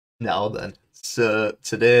Now then, so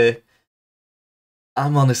today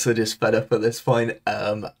I'm honestly just fed up at this point.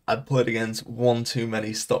 I've played against one too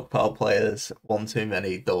many stockpile players, one too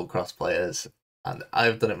many double cross players, and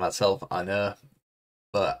I've done it myself, I know,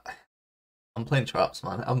 but I'm playing traps,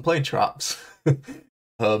 man. I'm playing traps. I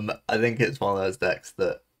think it's one of those decks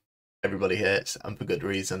that everybody hates, and for good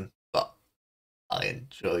reason, but I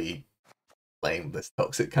enjoy playing this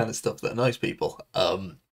toxic kind of stuff that annoys people.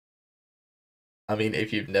 I mean,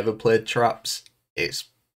 if you've never played traps, it's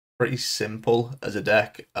pretty simple as a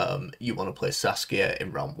deck. You want to play Saskia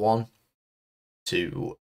in round one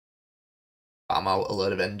to farm out a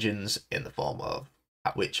load of engines in the form of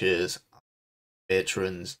Cat Witches,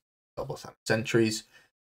 Patrons, Double Sentries,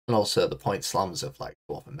 and also the point slams of like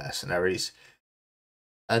Dwarf and Mercenaries.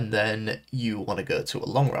 And then you want to go to a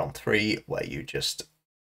long round three where you just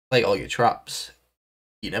play all your traps.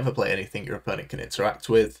 You never play anything your opponent can interact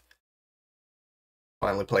with.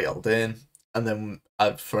 Finally play Aldane, and then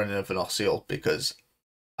I've thrown in a Venosial because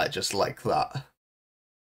I just like that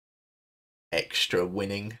extra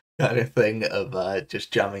winning kind of thing of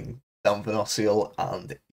just jamming down Venosial,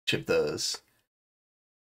 and each of those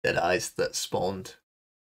dead eyes that spawned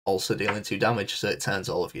also dealing 2 damage, so it turns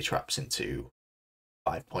all of your traps into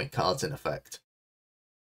 5-point cards in effect.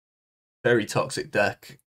 Very toxic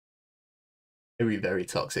deck. Very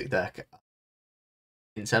toxic deck.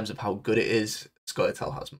 In terms of how good it is,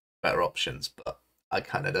 Scoia'tael has better options, but I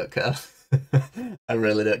kind of don't care. I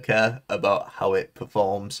really don't care about how it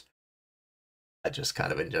performs. I just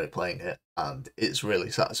kind of enjoy playing it, and it's really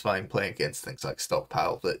satisfying playing against things like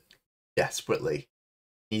Stockpile that desperately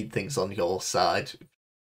need things on your side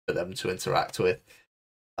for them to interact with.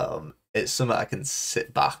 It's something I can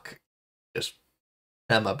sit back, just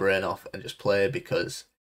turn my brain off and just play because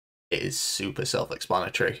it is super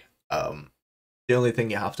self-explanatory. The only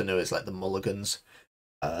thing you have to know is like the mulligans.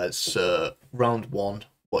 So round one,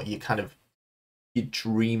 what you kind of your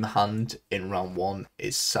dream hand in round one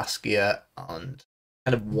is Saskia and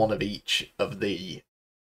kind of one of each of the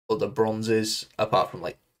other bronzes, apart from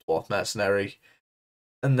like Dwarf Mercenary.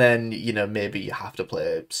 And then, you know, maybe you have to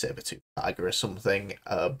play Sabertooth Tiger or something,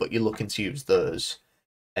 but you're looking to use those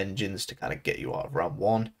engines to kind of get you out of round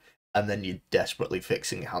one. And then you're desperately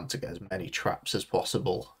fixing your hand to get as many traps as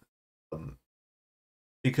possible.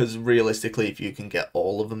 Because realistically, if you can get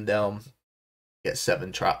all of them down, get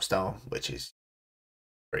 7 traps down, which is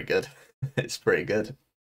pretty good. It's pretty good.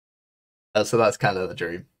 So that's kind of the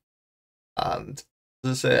dream. And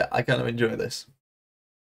as I say, I kind of enjoy this.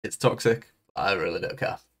 It's toxic. I really don't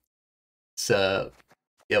care. So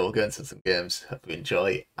yeah, we'll go into some games. Hope you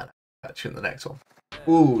enjoy, and I'll catch you in the next one.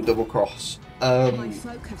 Ooh, double cross.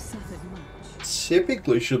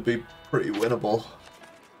 Typically should be pretty winnable.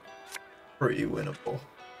 Pretty winnable.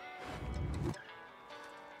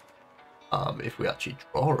 If we actually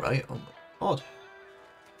draw right on the board.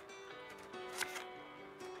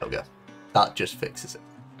 There we go. That just fixes it.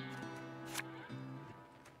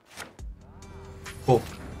 Cool.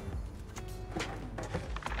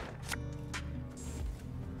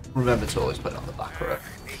 Remember to always put it on the back row.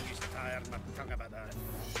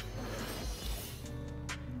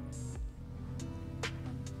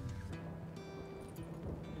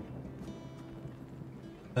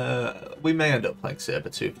 We may end up playing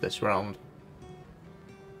Sabertooth this round.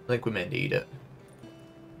 I think we may need it.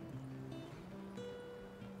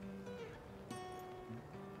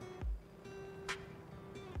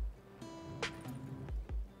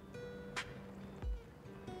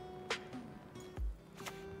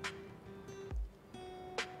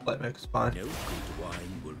 Playmaker's fine. No good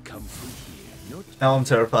wine will come from here. Now I'm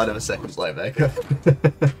terrified of a second playmaker.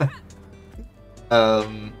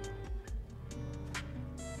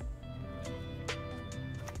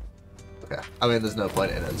 Okay, I mean there's no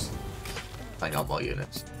point in us playing out more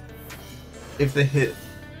units. If they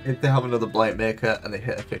have another blight maker and they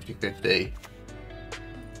hit a 50-50,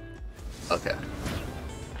 okay.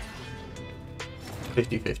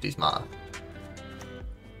 50-50s matter.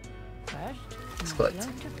 Misclicked.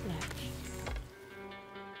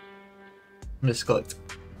 Misclicked.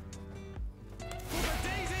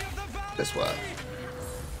 This work.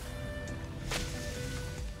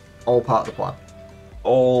 All part of the plan.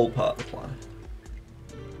 All part of the plan.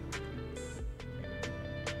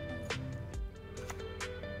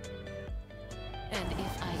 And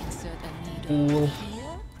if I insert a needle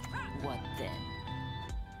here, what then?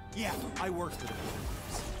 Yeah, I work for the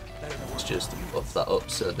It's just to buff that up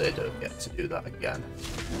so they don't get to do that again.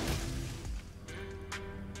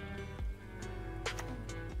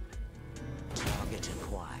 Target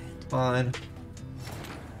acquired. Fine.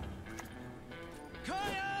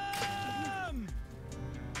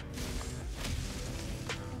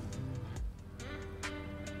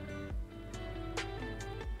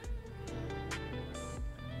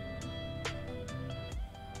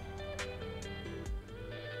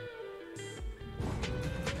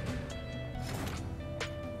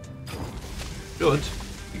 should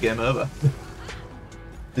be game over.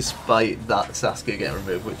 Despite that Sasuke getting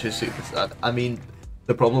removed, which is super sad. I mean,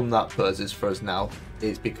 the problem that poses for us now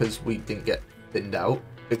is because we didn't get thinned out.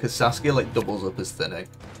 Because Sasuke like doubles up as thinning.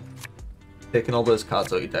 Taking all those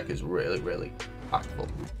cards out your deck is really, really impactful.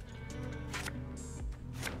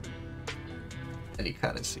 And you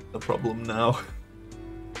kind of see the problem now.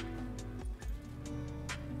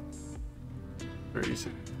 Very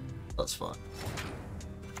easy. That's fine.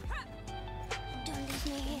 Don't leave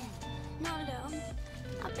me here. Not alone.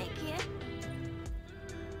 I'll beg you.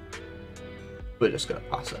 We're just going to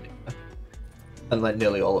pass anyway. And like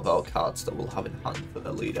nearly all of our cards that we'll have in hand for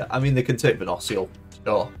the leader. I mean, they can take Venosial,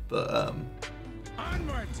 sure, but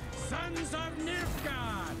Onward, sons of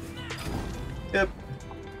Nilfgaard! yep.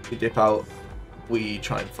 We dip out. We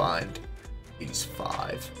try and find these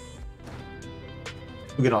 5.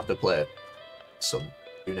 We're gonna have to play some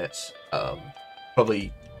units.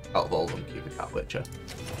 Probably out of all of them, keep a Cat Witcher.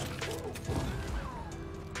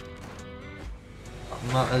 That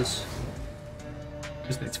matters.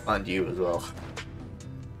 Just need to find you as well.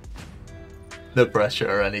 No pressure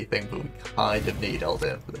or anything, but we kind of need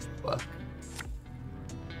Elden for this to work.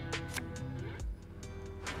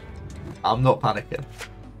 I'm not panicking.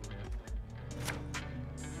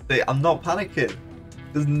 See, I'm not panicking.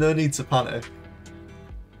 There's no need to panic.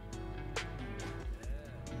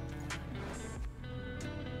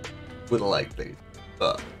 Would like these,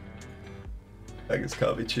 but beggars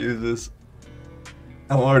can't be choosers.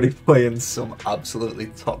 I'm already playing some absolutely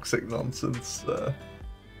toxic nonsense. I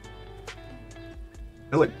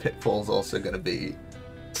feel like Pitfall's also going to be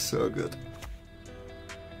so good.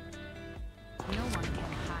 No one can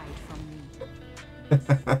hide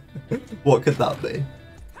from me. What could that be?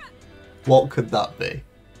 What could that be?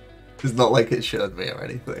 It's not like it showed me or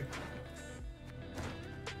anything.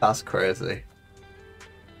 That's crazy.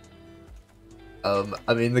 I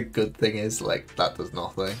mean, the good thing is, like, that does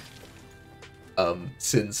nothing.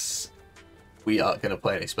 Since we aren't going to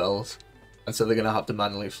play any spells. And so they're going to have to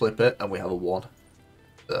manually flip it, and we have a 1.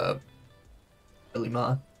 Really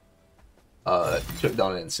matter. Took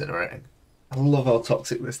down and incinerating. I love how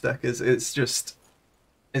toxic this deck is. It's just...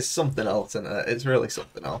 It's something else, isn't it? It's really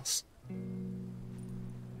something else.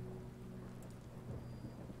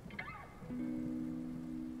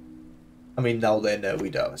 I mean, now they know we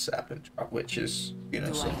don't have a Serpent Trap, which is, you know,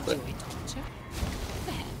 Do something. I enjoy torture?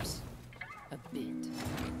 Perhaps. A bit.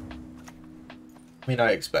 I mean,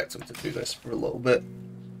 I expect them to do this for a little bit.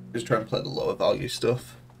 Just try and play the lower value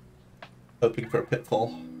stuff. Hoping for a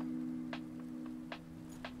Pitfall.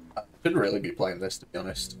 I could really be playing this, to be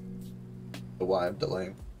honest. For why I'm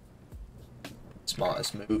delaying.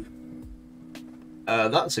 Smartest move.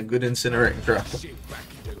 That's a good incinerating trap.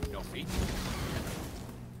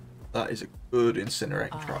 That is a good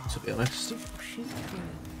incinerating trap, to be honest.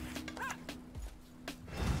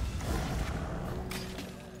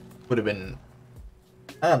 Would have been...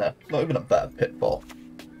 I don't know, not even a bad Pitfall.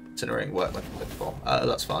 Incinerating worked like a Pitfall.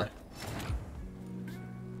 That's fine.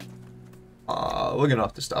 We're gonna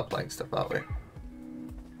have to start playing stuff, aren't we?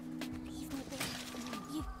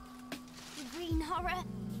 You green horror.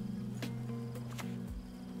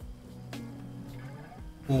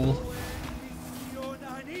 Cool.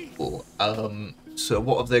 Cool. So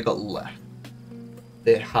what have they got left?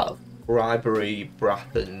 They have Bribery,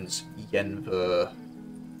 Brathens, Yenver.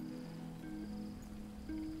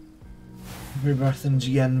 Brathens,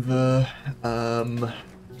 Yenver.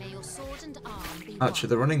 May your sword and arm be Actually,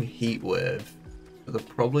 they're running Heatwave. But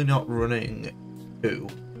they're probably not running 2.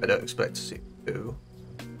 I don't expect to see 2.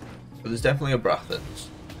 But there's definitely a Brathens.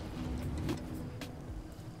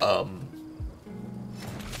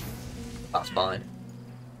 That's fine.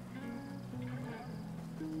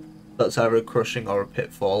 That's either a Crushing or a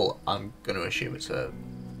Pitfall. I'm going to assume it's a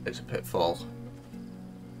Pitfall.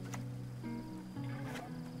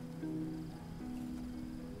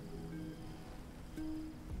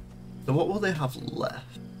 So what will they have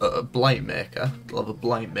left? Blightmaker. They'll have a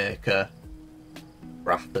Blightmaker,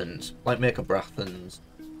 Brathens, Blightmaker, Brathens,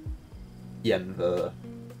 Yenver,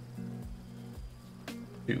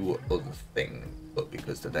 2 other things, but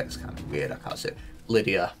because the deck's kind of weird, I can't say it.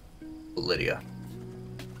 Lydia.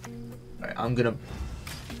 Right, I'm gonna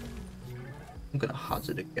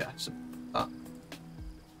hazard a guess at that.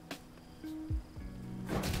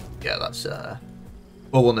 Yeah, that's well,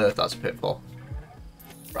 we'll know if that's a Pitfall.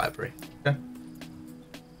 Bribery. Okay.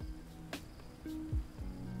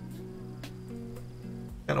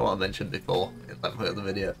 Kind of what I mentioned before in that part of the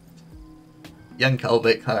video. Young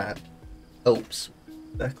Calvic kind of helps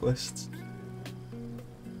deck lists.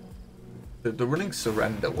 They're running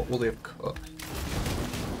Surrender. What will they have cut?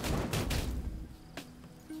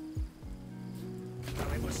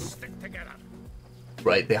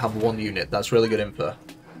 Right, they have one unit. That's really good info.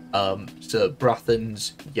 So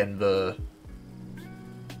Brathan's Yenver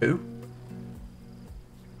 2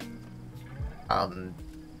 and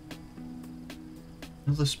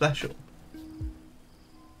another special.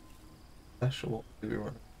 Special, what do we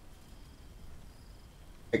run?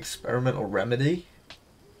 Experimental remedy.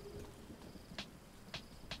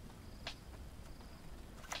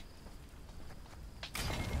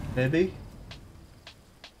 Maybe.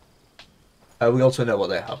 We also know what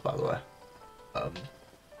they have, by the way.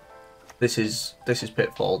 This is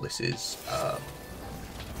Pitfall. This is what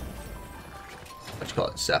do you call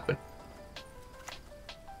it? Seppin.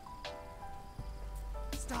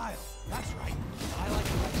 Style. That's right. I like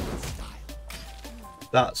fighting with style.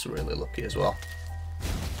 That's really lucky as well.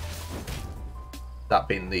 That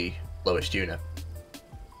being the lowest unit.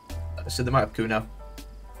 So they might have Kuno.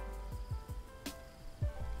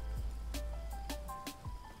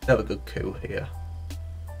 They have a good coup here.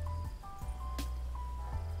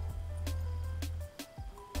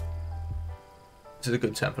 This is a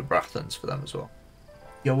good temper Brathans for them as well.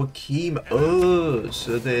 Joachim. Oh,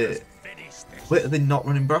 so they. Wait, are they not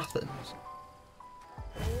running Brathans?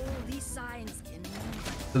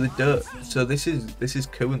 So they don't. So this is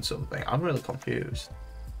coup and something. I'm really confused.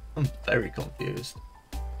 I'm very confused.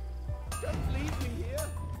 Don't leave me here.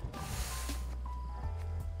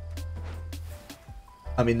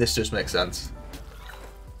 I mean, this just makes sense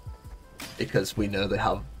because we know they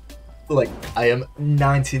have. Like, I am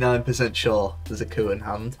 99% sure there's a coup in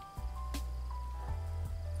hand.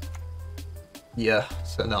 Yeah,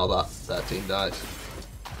 so now that team dies.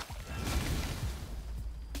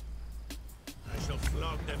 I shall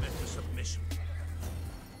flog them into submission.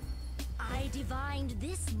 I divined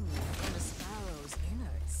this move from the sparrow's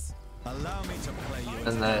innards. Allow me to play you.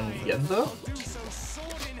 And then Yenvo? I'll do so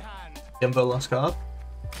sword in hand. Yenvo last card?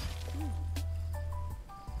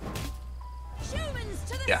 Humans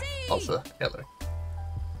to the Yeah, sea! also Hillary.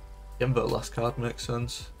 Yenvo last card makes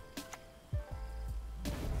sense.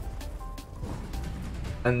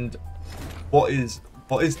 And what is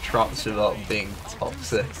traps without being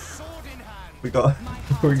toxic? We got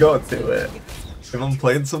to do it. If I'm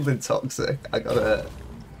playing something toxic, I gotta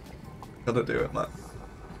do it, man.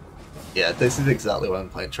 Yeah, this is exactly why I'm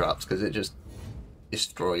playing traps, because it just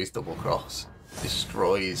destroys double cross,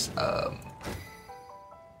 destroys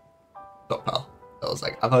stockpile. I was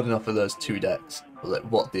like, I've had enough of those two decks. I was like,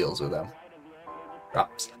 what deals with them?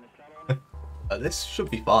 Traps. This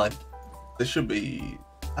should be fine. This should be.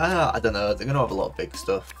 I don't know. They're gonna have a lot of big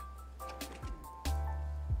stuff.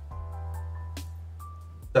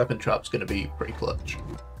 Serpent Trap's gonna be pretty clutch.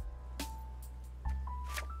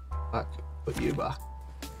 Back, put you back.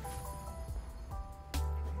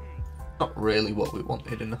 Not really what we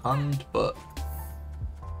wanted in the hand, but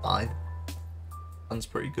fine. Hand's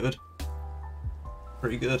pretty good.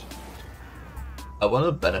 Pretty good. One of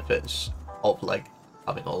the benefits of like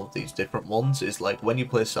having all of these different ones is like when you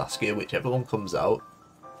play Saskia, whichever one comes out,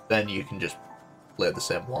 then you can just play the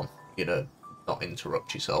same one, you know, not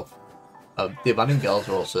interrupt yourself. The Abandoned Girls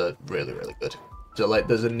are also really, really good. So like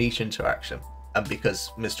there's a niche interaction, and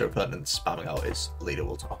because Mr. Opponent's spamming out his leader,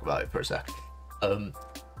 we'll talk about it for a sec.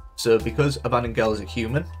 So because Abandoned Girl is a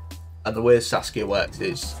human, and the way Saskia works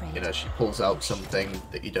is, you know, she pulls out something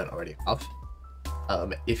that you don't already have.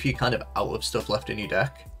 If you're kind of out of stuff left in your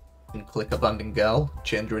deck, you can click Abandoned Girl,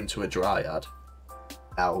 change her into a Dryad.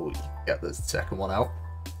 Now you can get the second one out.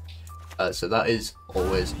 So that is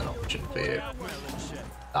always an option for you.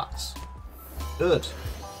 That's good.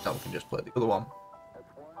 Now we can just play the other one.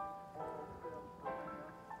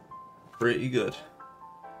 Pretty good.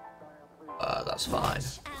 That's fine.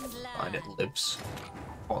 Fine, it lives.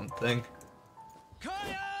 One thing.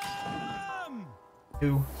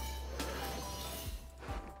 Two.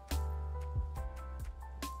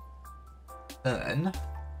 Then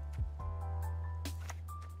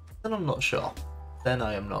I'm not sure. Then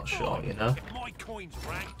I am not sure, you know? If my coin's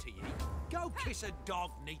rank to you, go kiss a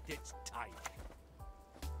dog neath its tail.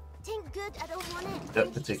 Think good, I don't want it.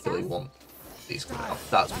 Don't particularly want these coming out.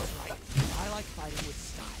 That's right. I like fighting with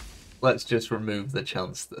style. Let's just remove the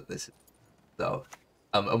chance that this is so.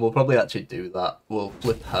 And we'll probably actually do that. We'll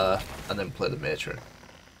flip her and then play the matron.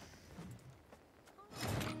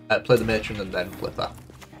 Play the matron and then flip her.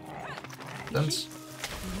 Sense?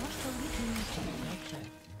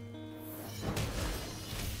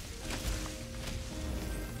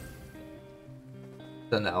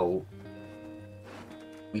 So now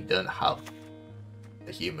we don't have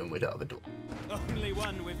a human, we don't have a dog. Only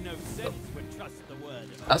one with no sense would trust the word.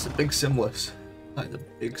 That's a big simless. That is a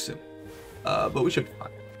big sim. But we should be fine.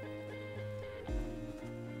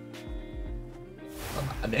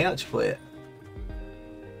 I may actually play it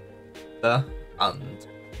there and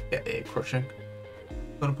get a crushing.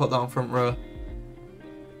 I'm gonna put that on front row.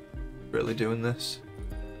 Really doing this.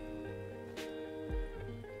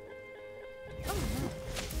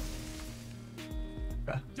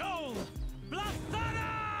 Okay.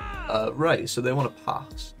 Right, so they want to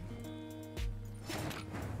pass.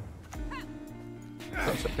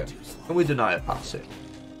 That's okay. Can we deny a pass it?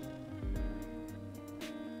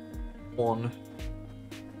 1.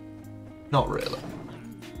 Not really.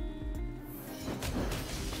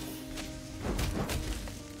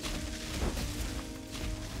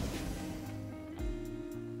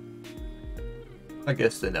 I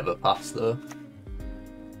guess they never pass though.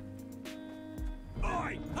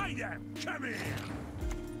 Oi, hey there, come here.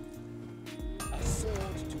 A sword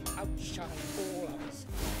to outshine all others.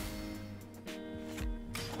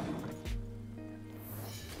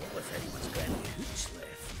 Well, if anyone's got any hoots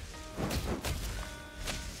left.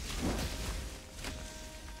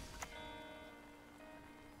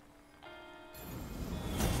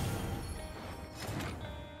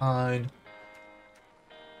 Fine.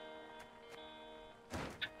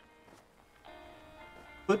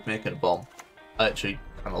 Could make it a bomb. I actually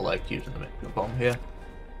kind of like using the making a bomb here.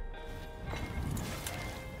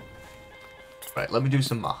 Right, let me do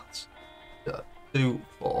some maths. 2,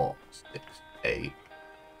 4, 6, 8,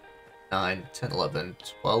 9, 10, 11,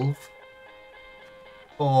 12.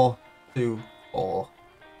 4, 2, 4,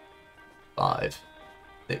 5,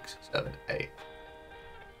 6, 7, 8.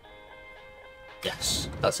 Yes,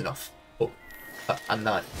 that's enough. Oh, and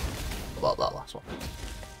 9. About that last one.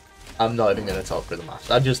 I'm not even going to talk through the maths.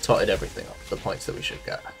 I just totted everything up, the points that we should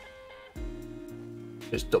get.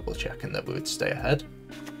 Just double checking that we would stay ahead.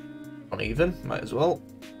 Uneven, might as well.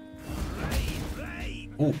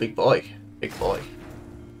 Ooh, big boy. Big boy.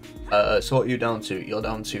 So what are you down to? You're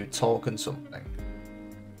down to talk and something.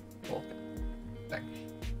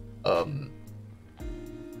 Talking.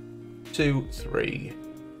 2, 3.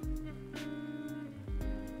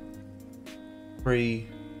 3.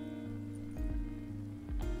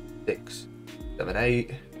 6, 7,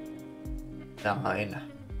 8, 9.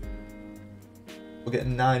 We're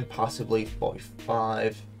getting 9 passively,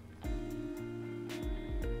 45.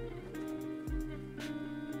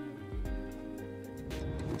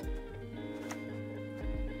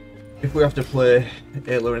 If we have to play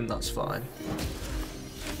Ayla in, that's fine.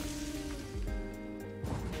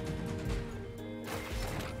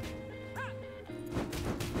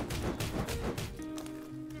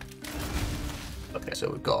 Okay, so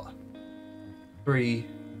we've got 3,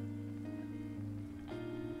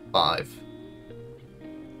 5,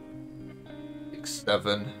 6,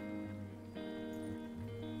 7,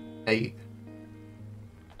 8,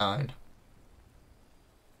 9.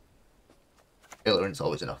 Aileron's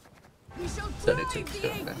always enough. Turn it to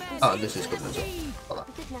good. Oh, this is good as well.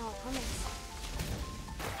 Good now, I promise.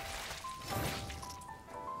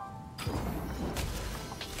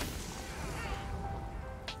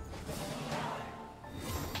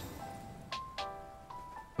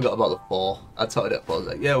 Forgot about the 4. I told it, I was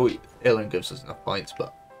like, yeah, Aileron gives us enough points,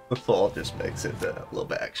 but the 4 just makes it a little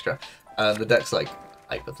bit extra. And the deck's like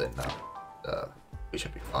hyper thin now. We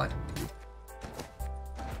should be fine.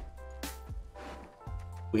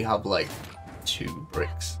 We have like 2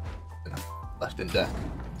 bricks left in deck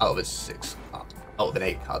out of a 6, out of an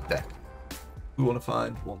 8 card deck. We want to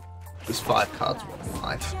find one. There's 5 cards we want to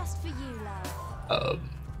find. Just for you, love.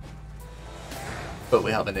 But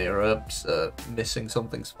we have an era, so missing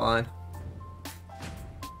something's fine.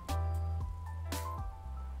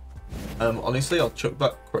 Honestly, I'll chuck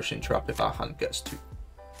back Crushing Trap if our hand gets to.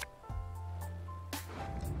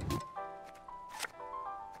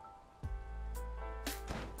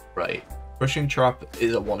 Right, Crushing Trap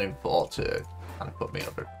is a 1 in 4 to kind of put me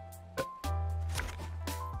over.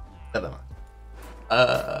 Never mind.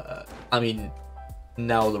 I mean,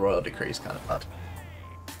 now the Royal Decree is kind of bad,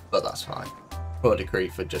 but that's fine. Royal Decree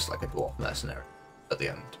for just like a dwarf mercenary at the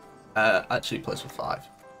end. Actually plays for 5.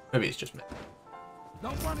 Maybe it's just me. No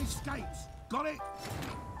one escapes. Got it?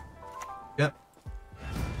 Yep.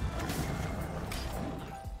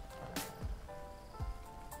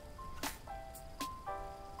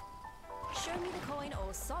 Show me the coin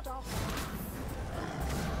or sod off.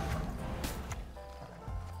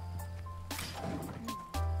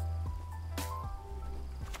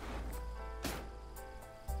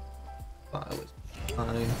 That was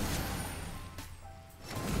fine.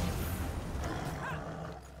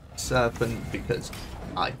 Serpent, because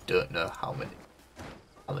I don't know how many.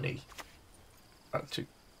 Two.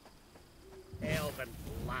 Elven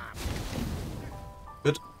lamb.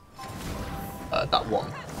 Good. That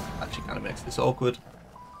 1 actually kind of makes this awkward.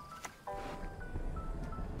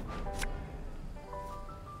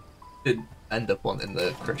 Did end up wanting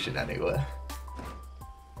the Christian anyway.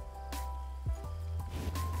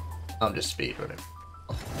 I'm just speedrunning.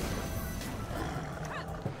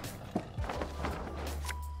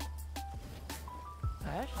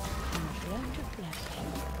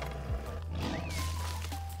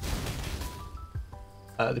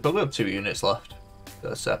 They probably have 2 units left.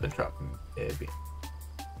 The Serpent Trap, maybe.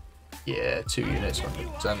 Yeah, 2 units,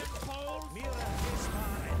 100%.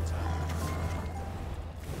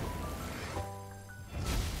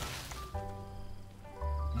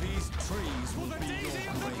 These trees will be your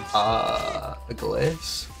grave. A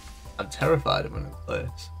glaze? I'm terrified of a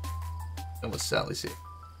glaze. I will sadly see it.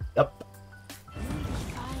 Yep.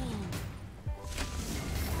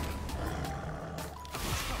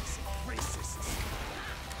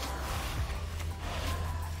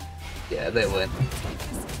 Yeah, they win.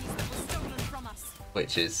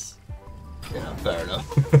 Which is, yeah, fair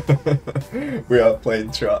enough. We are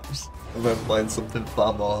playing traps, and then playing something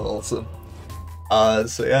far more wholesome.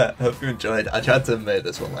 So yeah, hope you enjoyed. I tried to make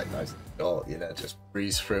this one like nice and short, you know, just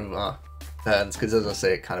breeze through my turns, because as I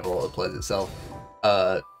say, it kind of auto plays itself.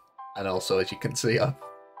 And also, as you can see, I've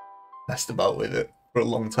messed about with it for a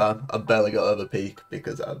long time. I've barely got over peak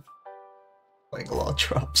because I'm playing a lot of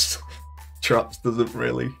traps. Traps doesn't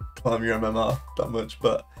really climb your MMR that much,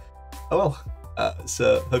 but oh well.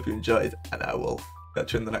 So hope you enjoyed, and I will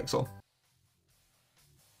catch you in the next one.